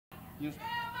Yes.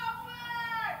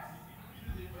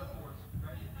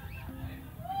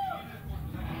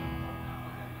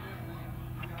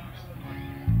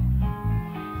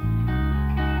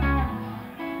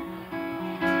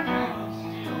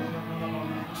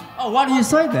 Oh, why do you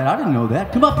say that? I didn't know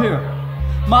that. Come up here.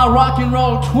 My rock and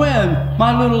roll twin,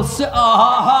 my little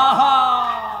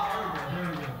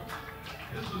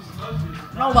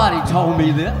Nobody told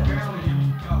me this.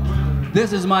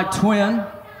 This is my twin.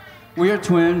 We are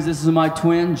twins. This is my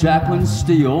twin, Jaclyn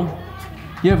Steele.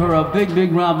 Give her a big,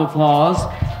 big round of applause.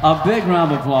 A big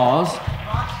round of applause.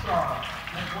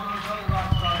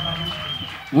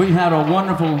 We had a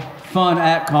wonderful, fun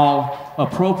act called,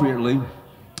 appropriately,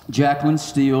 Jaclyn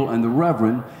Steele and the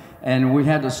Reverend, and we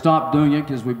had to stop doing it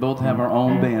because we both have our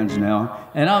own bands now.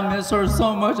 And I miss her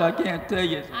so much, I can't tell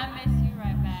you. I miss you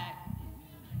right back.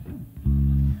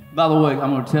 By the way,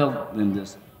 I'm going to tell them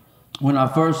this. When I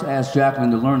first asked Jaclyn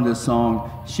to learn this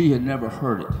song, she had never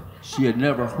heard it. She had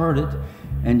never heard it,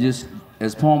 and just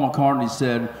as Paul McCartney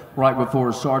said right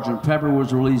before Sgt. Pepper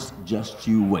was released, just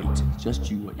you wait, just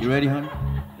you wait. You ready, honey?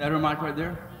 That her mic right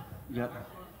there? You got it.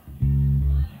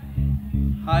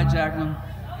 Hi, Jaclyn.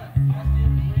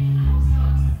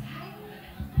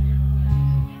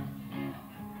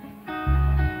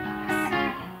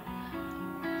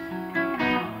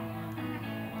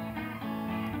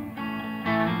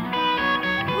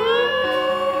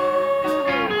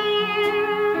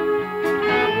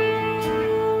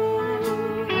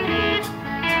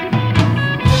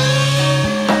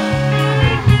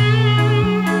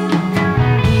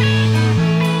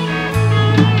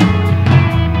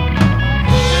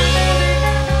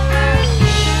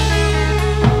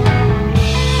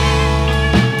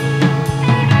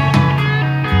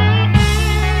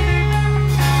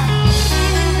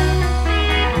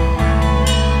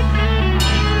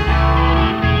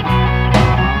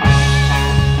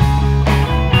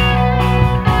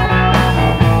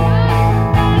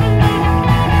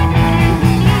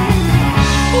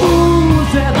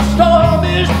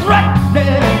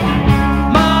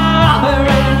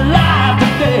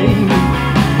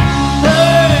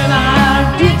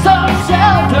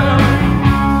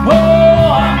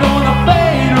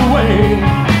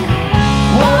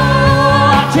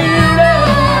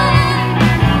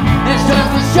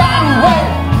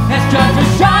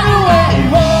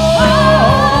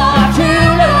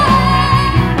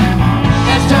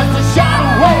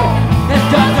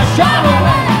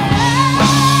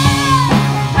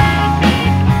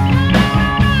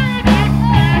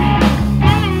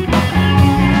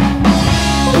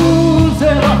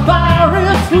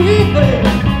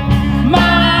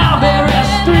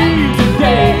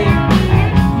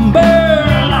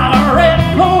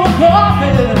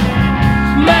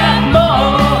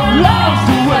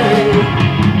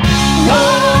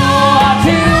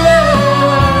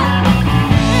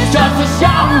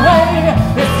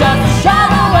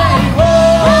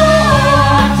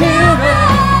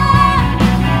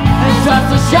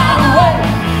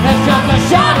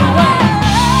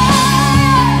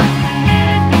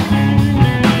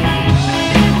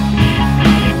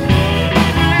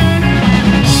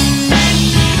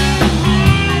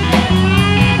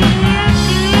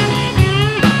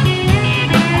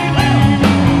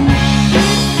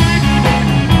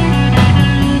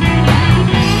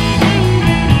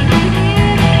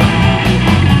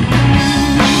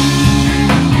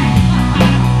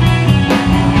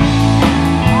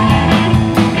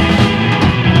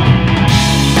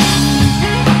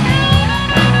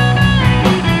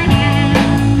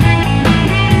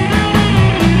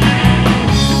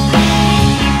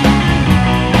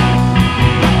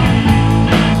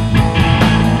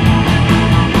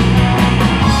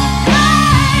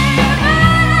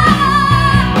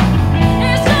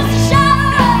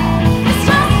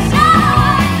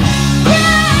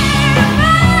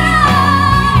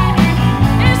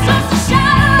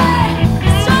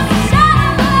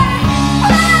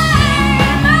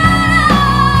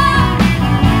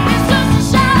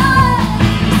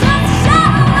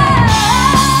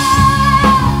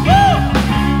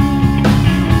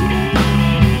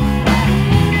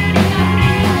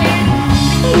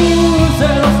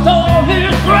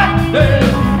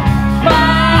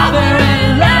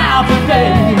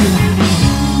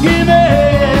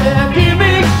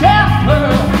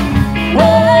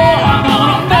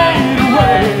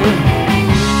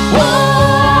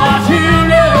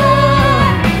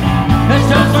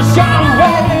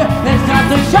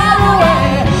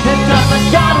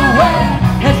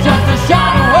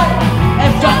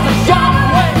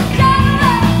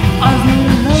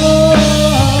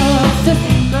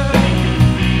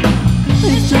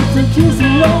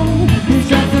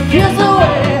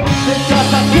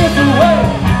 kiss away.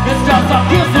 It's just a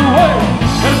kiss away.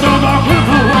 It's just a kiss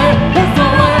away. Kiss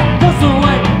away, kiss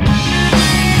away.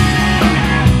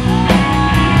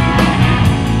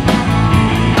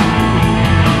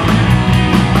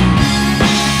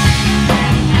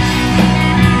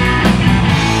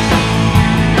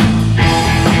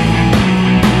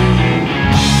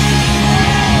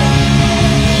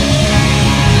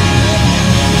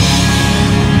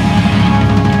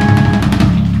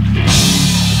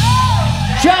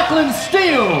 Jaclyn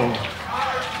Steele.